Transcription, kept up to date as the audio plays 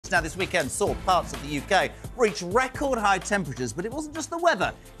Now, this weekend saw parts of the UK reach record-high temperatures, but it wasn't just the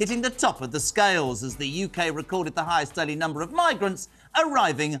weather hitting the top of the scales as the UK recorded the highest daily number of migrants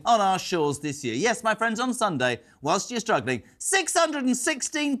arriving on our shores this year. Yes, my friends, on Sunday, whilst you're struggling,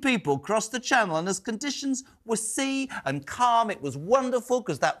 616 people crossed the Channel, and as conditions were sea and calm, it was wonderful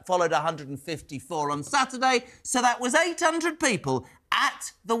because that followed 154 on Saturday, so that was 800 people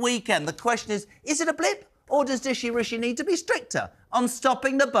at the weekend. The question is it a blip? Or does Dishy Rishi need to be stricter on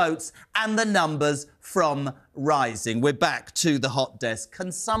stopping the boats and the numbers from rising? We're back to the hot desk.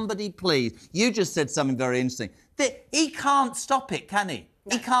 Can somebody please... You just said something very interesting. He can't stop it, can he?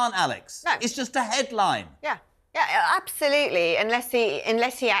 No. He can't, Alex. No. It's just a headline. Yeah, absolutely. Unless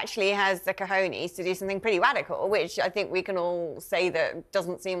he actually has the cojones to do something pretty radical, which I think we can all say that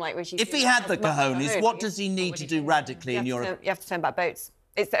doesn't seem like Rishi. If he had the cojones, what does he need to do radically in Europe? You have to turn back boats.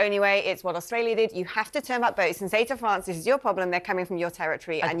 It's the only way. It's what Australia did. You have to turn back boats and say to France, this is your problem. They're coming from your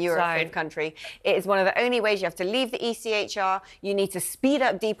territory and you're a safe country. It is one of the only ways. You have to leave the ECHR. You need to speed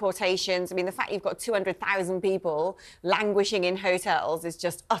up deportations. I mean, the fact you've got 200,000 people languishing in hotels is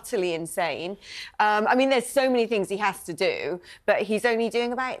just utterly insane. I mean, there's so many things he has to do, but he's only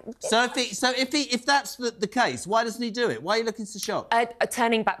doing about... If that's the case, why doesn't he do it? Why are you looking so shocked?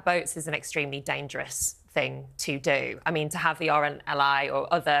 Turning back boats is an extremely dangerous thing to do. I mean, to have the RNLI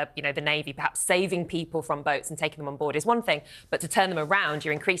or other, the Navy perhaps saving people from boats and taking them on board is one thing, but to turn them around,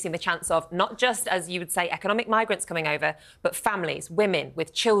 you're increasing the chance of not just, as you would say, economic migrants coming over, but families, women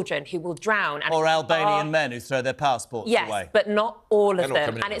with children who will drown. Or Albanian men who throw their passports away. Yes, but not all of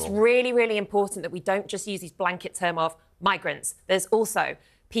them. And it's really, really important that we don't just use this blanket term of migrants. There's also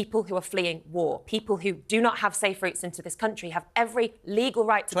people who are fleeing war, people who do not have safe routes into this country, have every legal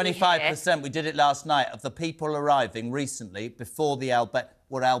right to 25%, we did it last night, of the people arriving recently before the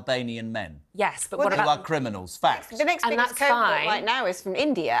were Albanian men. Yes, but what about... Who are criminals, facts. The next biggest cohort right now is from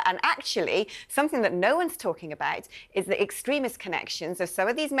India, and actually, something that no one's talking about is the extremist connections of some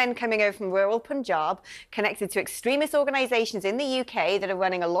of these men coming over from rural Punjab, connected to extremist organisations in the UK that are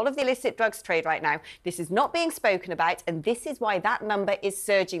running a lot of the illicit drugs trade right now. This is not being spoken about, and this is why that number is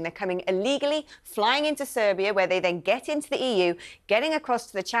surging. They're coming illegally, flying into Serbia, where they then get into the EU, getting across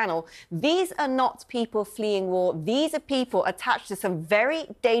to the Channel. These are not people fleeing war. These are people attached to some very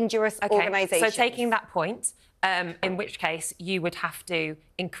dangerous organisations. So taking that point, in which case you would have to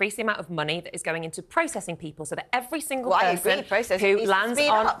increase the amount of money that is going into processing people so that every single person who lands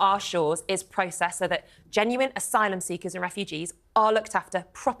on our shores is processed so that genuine asylum seekers and refugees are looked after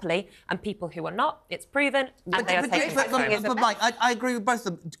properly and people who are not, it's proven, and they are taken back home. But Mike, I agree with both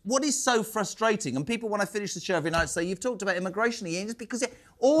of them. What is so frustrating, and people, when I finish the show every night, say, you've talked about immigration, Ian, just because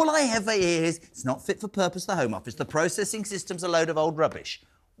all I ever hear is it's not fit for purpose, the Home Office, the processing system's a load of old rubbish.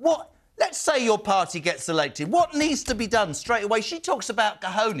 What? Let's say your party gets elected. What needs to be done straight away? She talks about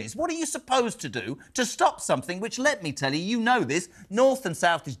cojones. What are you supposed to do to stop something which, let me tell you, you know this, North and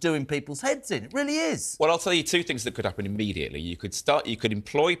South is doing people's heads in. It really is. Well, I'll tell you two things that could happen immediately. You could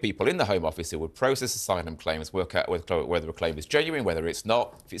employ people in the Home Office who would process asylum claims, work out whether a claim is genuine, whether it's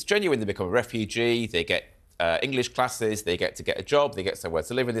not. If it's genuine, they become a refugee, they get English classes, they get to get a job, they get somewhere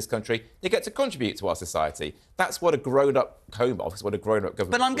to live in this country, they get to contribute to our society. That's what a grown-up Home Office, what a grown-up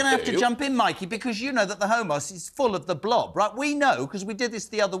government But I'm going to have to jump in, Mikey, because you know that the Home Office is full of the blob, right? We know, because we did this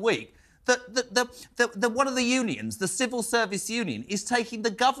the other week, that one of the unions, the Civil Service Union, is taking the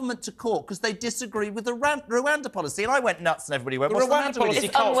government to court because they disagree with the Rwanda policy. And I went nuts and everybody went, the Rwanda policy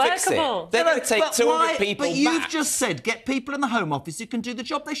can't fix it. They're going to take 200 people But you've just said, get people in the Home Office who can do the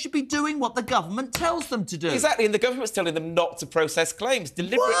job. They should be doing what the government tells them to do. Exactly, and the government's telling them not to process claims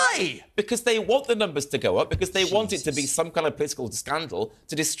deliberately. Why? Because they want the numbers to go up, because they want it to be some kind of political scandal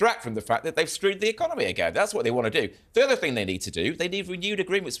to distract from the fact that they've screwed the economy again. That's what they want to do. The other thing they need to do, they need renewed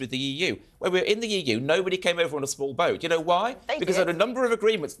agreements with the EU. When we were in the EU, nobody came over on a small boat. You know why? Because they had a number of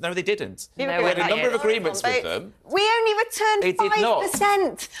agreements. No, they didn't. We had a number of agreements with them. We only returned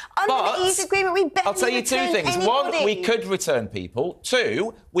 5%. Under the ease agreement, we barely I'll tell you two things. Anybody. One, we could return people.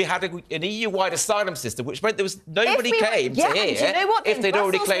 Two, we had an EU-wide asylum system, which meant there was nobody came to here if they'd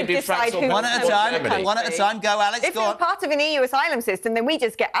already claimed in France or one at a time. One at a time. Go, Alex. If you're part of an EU asylum system, then we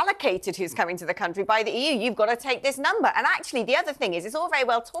just get allocated who's coming to the country by the EU. You've got to take this number. And actually, the other thing is, it's all very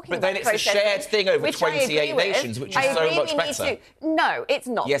well talking about it's a shared thing over 28 nations, which is so much better. No, it's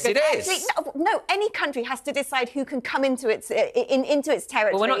not. Yes, it is. Actually, no, any country has to decide who can come into its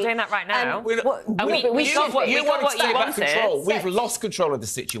territory. Well, we're not doing that right now. You want to take back control. We've lost control of the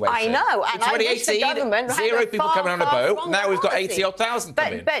situation. I know. And in 2018, 0 people coming on a boat. Now we've got 80,000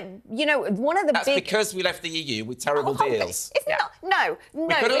 coming. But, you know, one of the That's because we left the EU with terrible deals. It's not. No.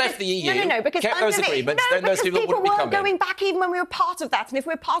 We could have left the EU, No, because kept those agreements, then those people wouldn't be coming. People weren't going back even when we were part of that. And if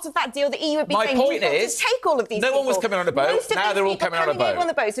we were part of that deal, the EU would be saying, point is, take all of these no one was coming on a boat. Now they're all coming on a boat. On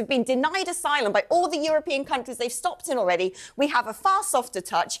the boats have been denied asylum by all the European countries they've stopped in already. We have a far softer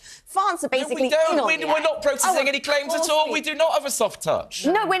touch. France are basically We're not processing any claims at all. We do not have a soft touch.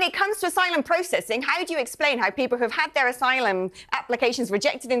 No, when it comes to asylum processing, how do you explain how people who have had their asylum applications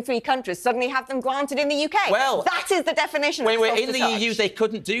rejected in 3 countries suddenly have them granted in the UK? Well, that is the definition when of we're in the EU, they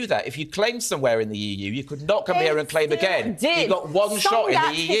couldn't do that. If you claimed somewhere in the EU, you could not come here and claim again. You got one shot in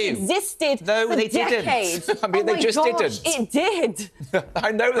the EU. Existed no, for they decades. didn't. I mean, they just didn't. It did.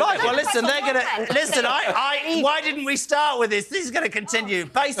 I know that. Right, well, listen, they're going to... Listen, why didn't we start with this? This is going to continue.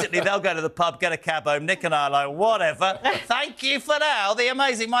 Basically, they'll go to the pub, get a cab home, Nick and I are like, whatever. Thank you for now. The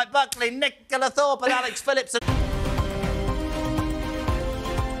amazing Mike Buckley, Nicola Thorpe and Alex Phillips.